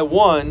Malachi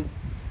 1.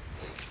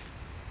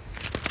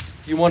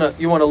 You want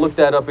to look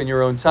that up in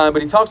your own time.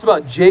 But he talks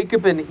about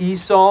Jacob and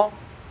Esau.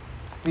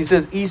 He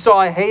says, Esau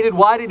I hated.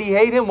 Why did he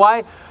hate him?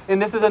 Why?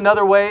 And this is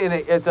another way,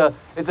 and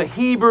it's a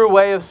Hebrew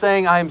way of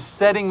saying I am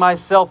setting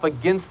myself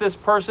against this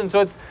person. So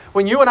it's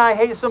when you and I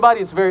hate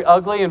somebody, it's very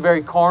ugly and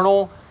very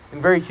carnal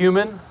and very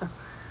human.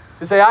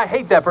 to say, I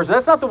hate that person.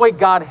 That's not the way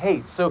God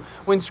hates. So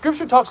when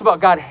Scripture talks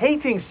about God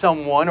hating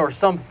someone or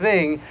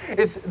something,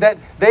 it's that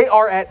they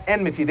are at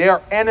enmity. They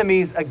are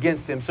enemies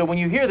against Him. So when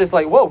you hear this,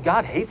 like, whoa,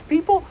 God hates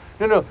people?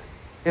 No.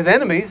 His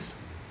enemies,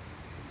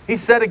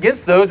 He's set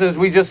against those. As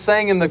we just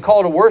sang in the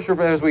call to worship,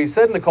 as we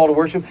said in the call to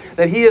worship,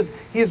 that He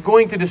is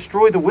going to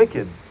destroy the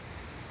wicked.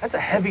 That's a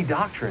heavy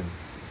doctrine.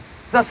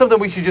 It's not something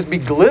we should just be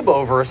glib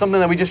over or something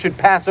that we just should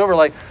pass over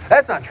like,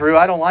 that's not true,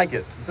 I don't like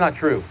it. It's not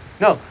true.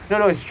 No,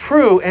 it's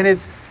true, and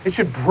it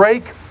should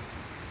break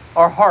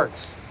our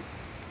hearts.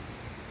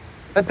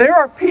 That there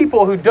are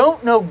people who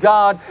don't know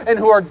God and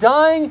who are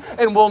dying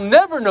and will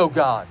never know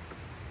God.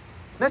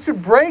 That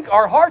should break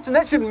our hearts, and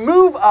that should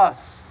move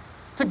us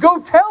to go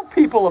tell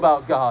people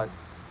about God.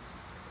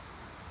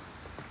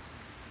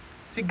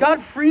 See,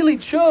 God freely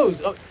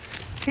chose.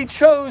 He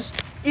chose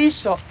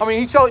Esau.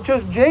 He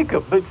chose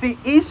Jacob. But see,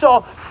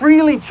 Esau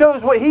freely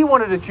chose what he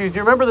wanted to choose. Do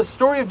you remember the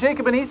story of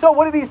Jacob and Esau?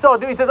 What did Esau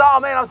do? He says, oh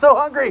man, I'm so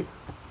hungry.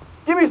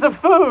 Give me some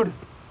food.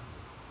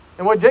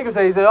 And what Jacob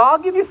said, he said, I'll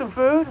give you some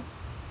food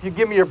if you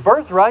give me your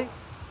birthright.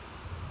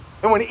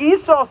 And when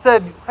Esau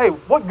said, hey,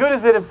 what good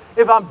is it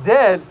if I'm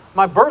dead,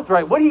 my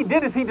birthright? What he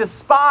did is he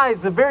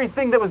despised the very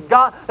thing that was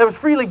God, that was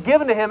freely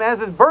given to him as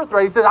his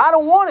birthright. He said, I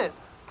don't want it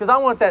because I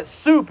want that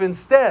soup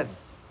instead.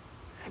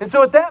 And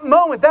so at that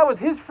moment, that was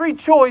his free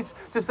choice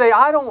to say,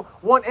 I don't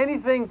want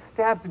anything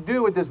to have to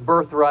do with this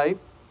birthright.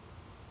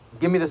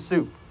 Give me the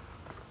soup.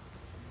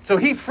 So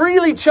he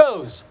freely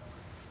chose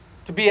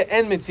to be at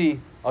enmity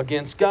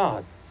against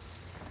God.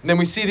 And then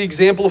we see the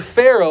example of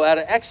Pharaoh out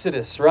of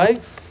Exodus,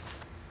 right?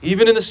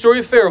 Even in the story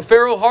of Pharaoh,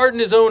 Pharaoh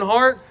hardened his own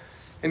heart,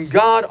 and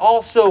God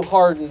also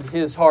hardened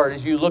his heart.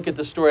 As you look at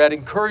the story, I'd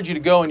encourage you to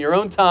go in your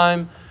own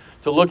time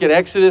to look at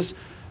Exodus,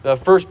 the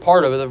first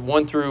part of it,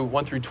 1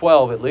 through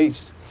 12 at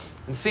least,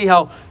 and see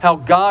how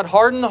God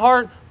hardened the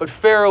heart, but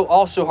Pharaoh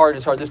also hardened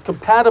his heart. This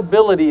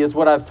compatibility is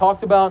what I've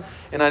talked about,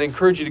 and I'd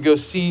encourage you to go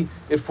see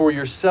it for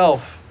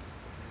yourself.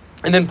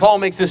 And then Paul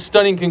makes this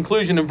stunning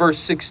conclusion in verse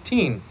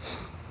 16.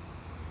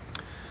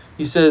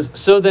 He says,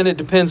 so then it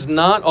depends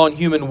not on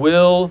human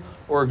will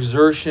or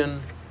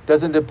exertion,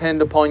 doesn't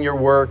depend upon your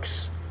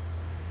works,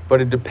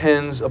 but it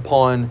depends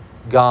upon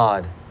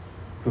God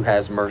who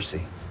has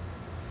mercy.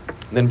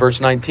 And then verse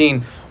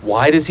 19,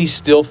 why does he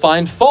still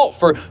find fault?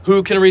 For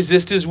who can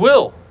resist his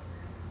will?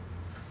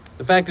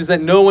 The fact is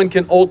that no one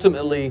can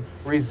ultimately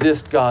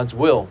resist God's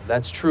will.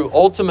 That's true.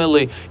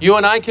 Ultimately, you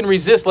and I can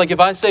resist. Like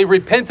if I say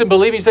repent and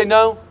believe, you say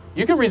no,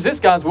 you can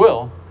resist God's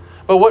will.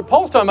 But what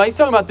Paul's talking about, he's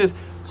talking about this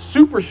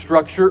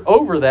superstructure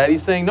over that.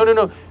 He's saying,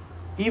 no.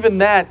 Even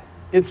that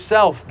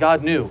itself,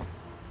 God knew.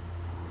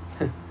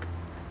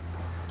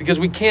 Because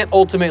we can't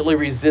ultimately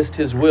resist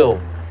His will.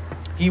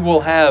 He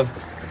will have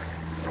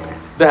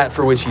that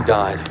for which He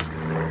died.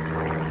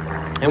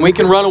 And we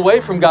can run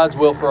away from God's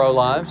will for our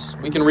lives.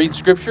 We can read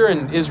Scripture,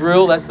 and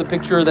Israel, that's the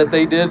picture that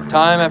they did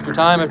time after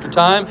time after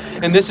time.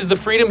 And this is the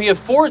freedom He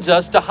affords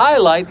us to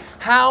highlight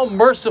how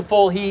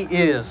merciful He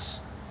is.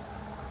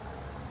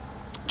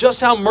 Just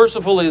how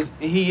merciful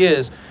He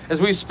is. As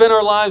we spend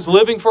our lives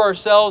living for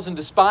ourselves and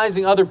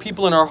despising other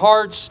people in our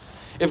hearts,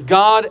 if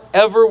God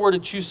ever were to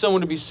choose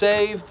someone to be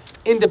saved,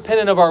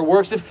 independent of our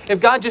works, if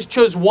God just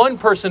chose one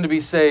person to be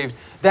saved,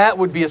 that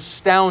would be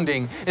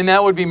astounding, and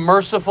that would be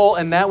merciful,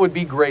 and that would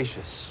be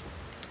gracious.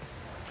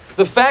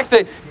 The fact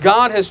that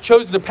God has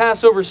chosen to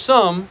pass over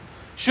some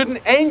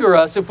shouldn't anger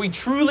us if we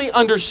truly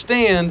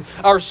understand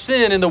our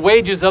sin and the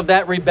wages of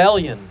that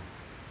rebellion.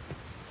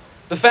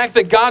 The fact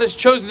that God has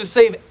chosen to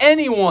save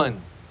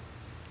anyone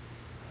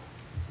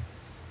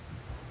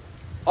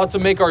ought to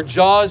make our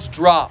jaws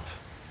drop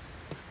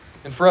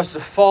and for us to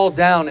fall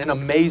down in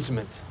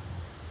amazement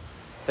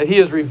that He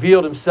has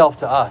revealed Himself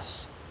to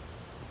us.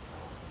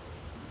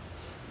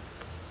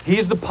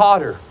 He's the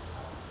potter.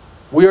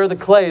 We are the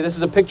clay. This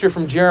is a picture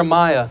from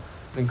Jeremiah.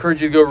 I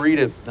encourage you to go read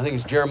it. I think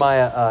it's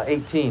Jeremiah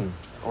 18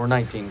 or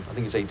 19. I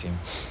think it's 18.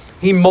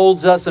 He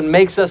molds us and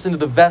makes us into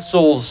the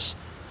vessels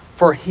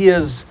for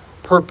His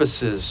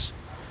purposes.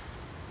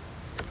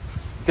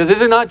 Because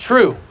is it not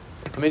true?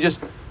 Let me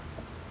just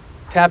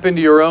tap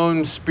into your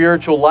own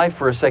spiritual life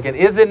for a second.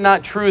 Is it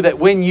not true that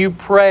when you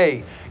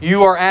pray,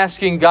 you are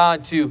asking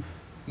God to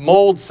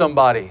mold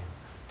somebody,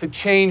 to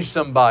change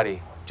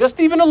somebody, just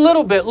even a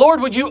little bit?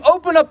 Lord, would you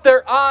open up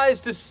their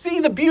eyes to see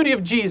the beauty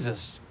of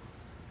Jesus?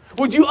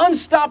 Would you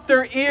unstop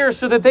their ears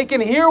so that they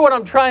can hear what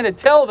I'm trying to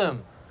tell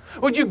them?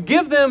 Would you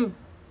give them,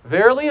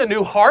 verily, a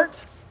new heart?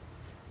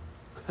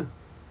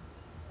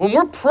 When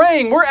we're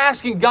praying, we're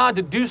asking God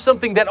to do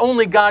something that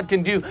only God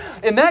can do.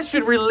 And that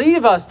should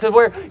relieve us to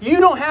where you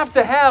don't have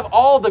to have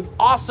all the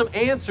awesome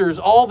answers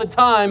all the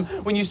time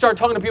when you start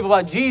talking to people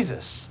about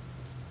Jesus.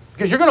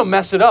 Because you're going to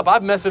mess it up.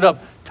 I've messed it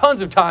up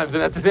tons of times.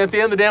 And at the end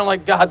of the day, I'm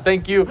like, God,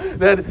 thank you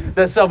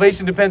that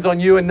salvation depends on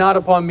you and not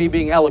upon me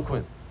being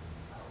eloquent.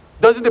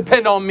 Doesn't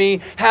depend on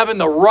me having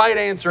the right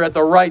answer at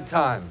the right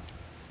time.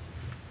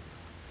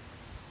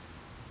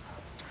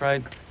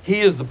 Right?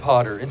 He is the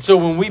potter. And so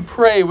when we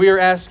pray, we are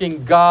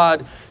asking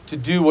God to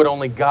do what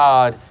only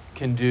God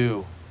can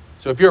do.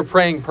 So if you're a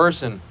praying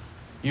person,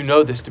 You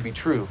know this to be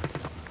true.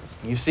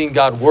 You've seen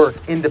God work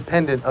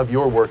independent of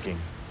your working.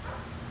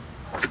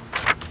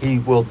 He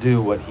will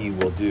do what He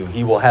will do.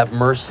 He will have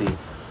mercy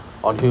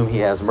on whom He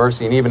has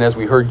mercy. And even as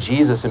we heard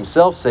Jesus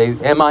Himself say,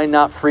 am I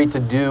not free to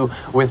do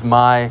with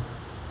my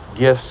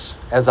gifts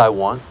as I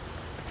want?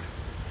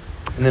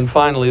 And then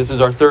finally, this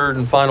is our third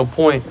and final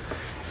point,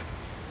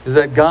 is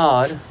that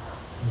God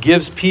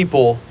gives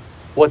people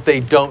what they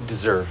don't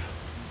deserve.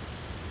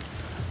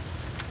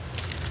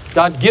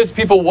 God gives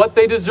people what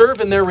they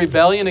deserve in their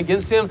rebellion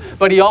against Him,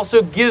 but He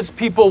also gives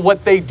people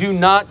what they do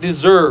not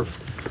deserve.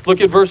 Look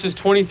at verses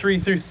 23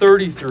 through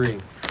 33.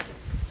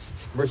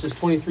 Verses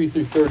 23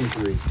 through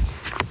 33.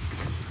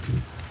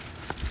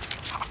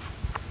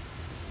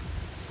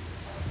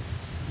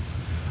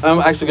 I'm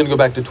actually going to go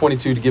back to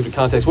 22 to give the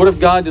context. What if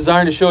God,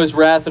 desiring to show His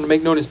wrath and to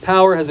make known His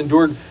power, has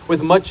endured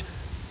with much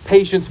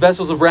patience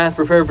vessels of wrath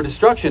prepared for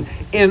destruction,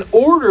 in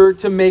order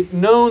to make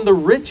known the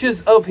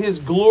riches of His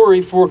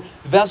glory for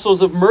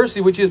vessels of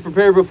mercy, which He has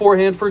prepared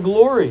beforehand for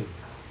glory?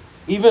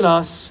 Even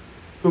us,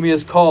 whom He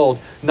has called,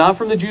 not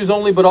from the Jews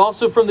only, but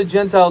also from the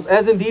Gentiles,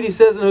 as indeed He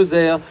says in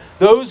Hosea,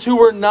 those who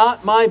were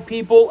not my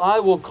people I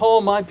will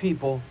call my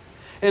people,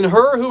 and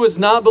her who is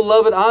not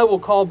beloved I will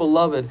call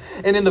beloved.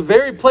 And in the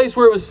very place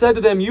where it was said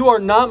to them, you are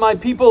not my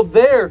people,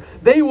 there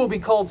they will be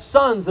called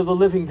sons of the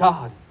living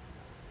God.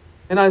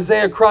 And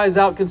Isaiah cries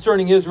out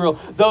concerning Israel,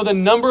 though the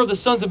number of the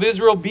sons of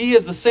Israel be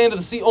as the sand of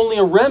the sea, only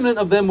a remnant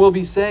of them will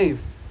be saved.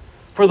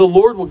 For the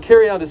Lord will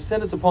carry out His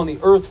sentence upon the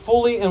earth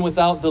fully and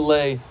without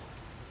delay.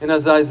 And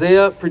as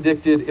Isaiah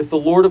predicted, if the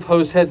Lord of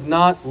hosts had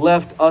not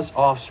left us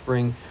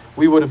offspring,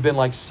 we would have been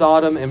like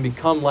Sodom and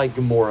become like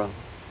Gomorrah.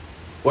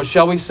 What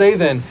shall we say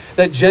then?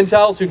 That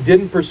Gentiles who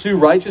didn't pursue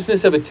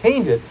righteousness have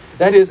attained it.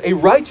 That is, a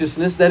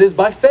righteousness that is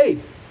by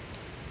faith.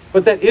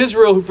 But that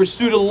Israel, who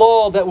pursued a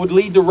law that would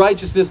lead to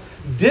righteousness,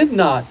 did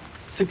not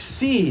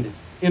succeed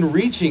in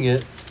reaching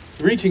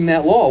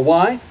that law.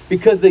 Why?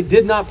 Because they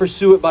did not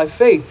pursue it by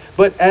faith,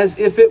 but as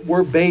if it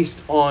were based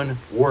on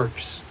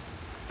works.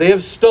 They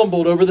have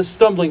stumbled over the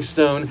stumbling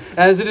stone,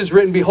 as it is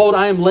written, behold,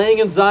 I am laying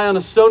in Zion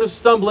a stone of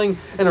stumbling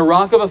and a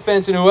rock of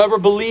offense, and whoever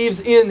believes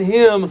in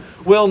Him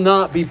will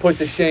not be put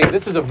to shame.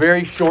 This is a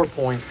very short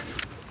point,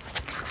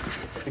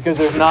 because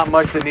there's not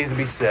much that needs to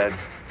be said.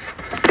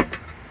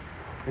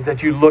 Is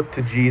that you look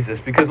to Jesus.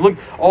 Because look,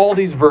 all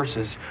these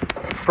verses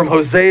from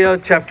Hosea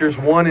chapters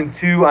 1 and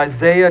 2,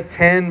 Isaiah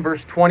 10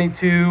 verse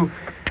 22,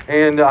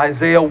 and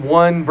Isaiah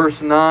 1 verse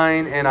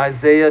 9, and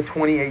Isaiah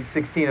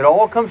 28:16. It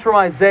all comes from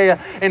Isaiah,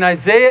 and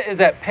Isaiah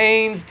is at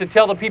pains to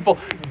tell the people,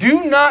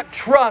 do not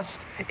trust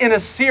in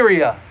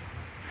Assyria.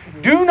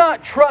 Do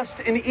not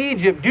trust in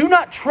Egypt. Do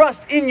not trust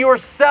in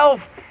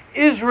yourself,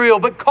 Israel,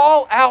 but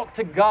call out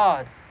to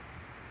God,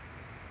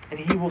 and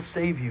He will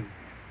save you.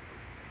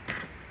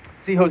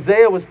 See,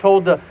 Hosea was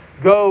told to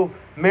go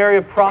marry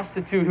a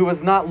prostitute who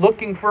was not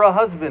looking for a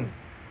husband.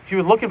 She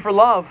was looking for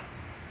love.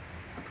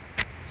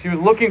 She was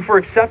looking for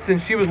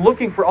acceptance. She was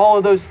looking for all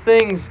of those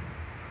things.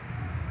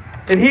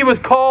 And he was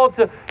called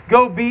to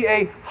go be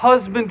a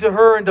husband to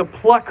her and to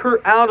pluck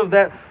her out of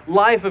that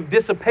life of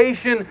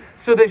dissipation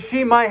so that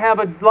she might have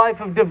a life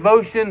of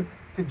devotion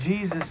to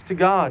Jesus, to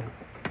God.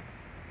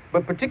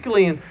 But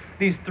particularly in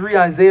these three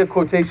Isaiah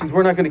quotations,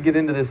 we're not going to get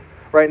into this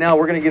right now.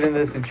 We're going to get into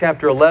this in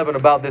chapter 11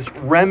 about this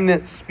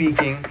remnant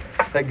speaking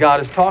that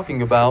God is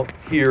talking about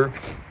here.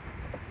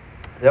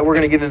 That we're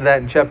going to get into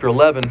that in chapter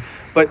 11.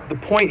 But the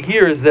point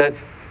here is that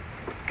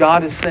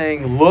God is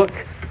saying, look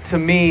to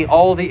me,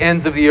 all the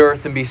ends of the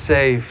earth, and be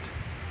saved.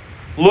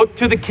 Look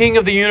to the King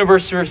of the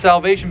universe for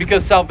salvation,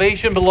 because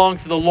salvation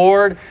belongs to the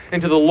Lord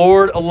and to the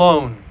Lord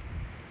alone.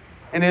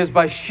 And it is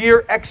by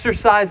sheer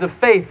exercise of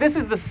faith. This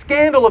is the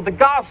scandal of the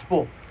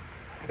gospel,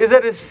 is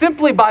that it's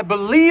simply by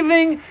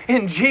believing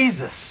in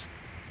Jesus,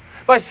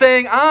 by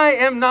saying, I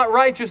am not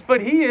righteous, but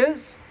He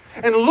is,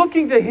 and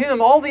looking to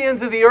Him, all the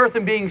ends of the earth,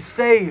 and being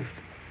saved.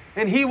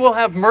 And He will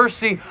have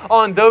mercy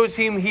on those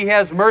whom He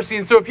has mercy.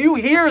 And so if you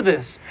hear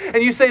this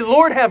and you say,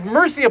 Lord, have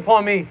mercy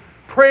upon me,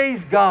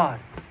 praise God.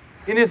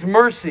 In His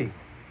mercy,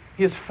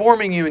 He is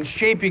forming you and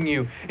shaping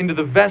you into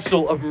the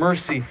vessel of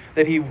mercy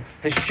that He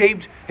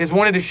has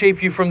wanted to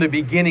shape you from the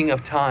beginning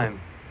of time.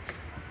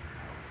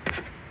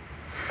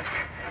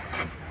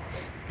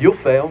 You'll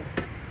fail,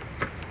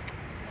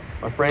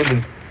 my friend,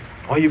 and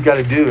all you've got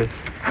to do is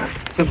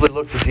simply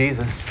look to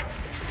Jesus.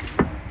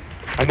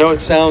 I know it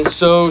sounds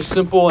so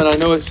simple, and I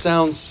know it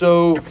sounds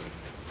so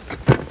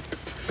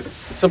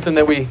something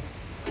that we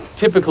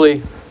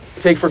typically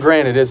take for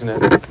granted, isn't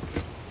it?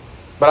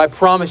 But I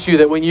promise you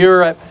that when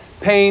you're at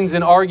pains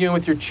in arguing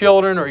with your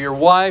children or your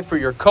wife or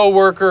your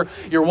coworker,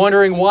 you're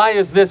wondering, why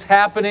is this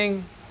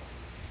happening?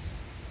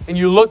 And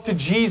you look to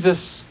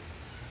Jesus,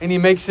 and He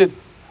makes it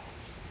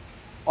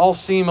all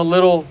seem a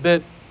little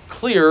bit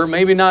clearer,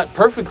 maybe not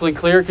perfectly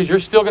clear, because you're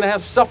still going to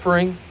have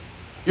suffering.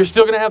 You're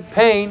still going to have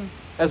pain,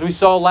 as we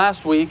saw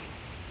last week.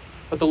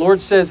 But the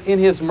Lord says, in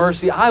His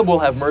mercy, I will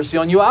have mercy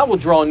on you. I will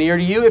draw near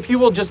to you if you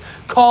will just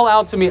call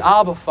out to me,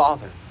 Abba,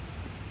 Father.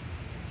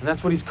 And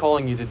that's what He's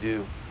calling you to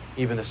do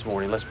even this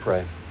morning. Let's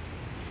pray.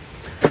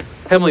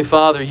 Heavenly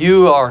Father,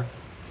 you are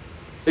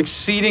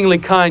exceedingly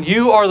kind.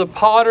 You are the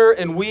potter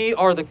and we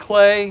are the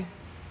clay.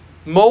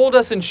 Mold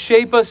us and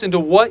shape us into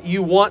what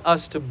you want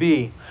us to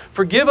be.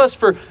 Forgive us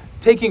for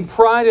taking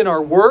pride in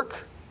our work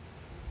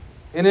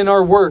and in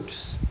our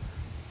works.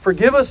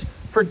 Forgive us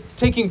for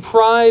taking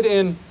pride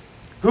in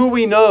who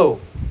we know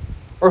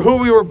or who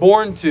we were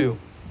born to.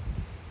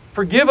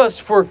 Forgive us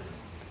for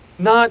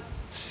not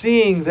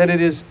seeing that it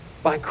is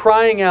by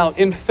crying out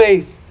in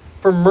faith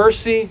for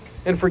mercy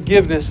and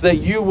forgiveness that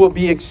you will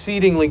be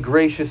exceedingly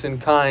gracious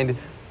and kind,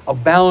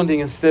 abounding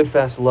in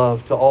steadfast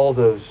love to all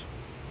those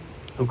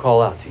who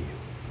call out to you.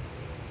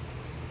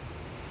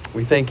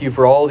 We thank you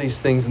for all these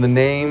things in the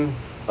name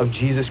of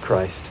Jesus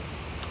Christ.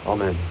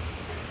 Amen.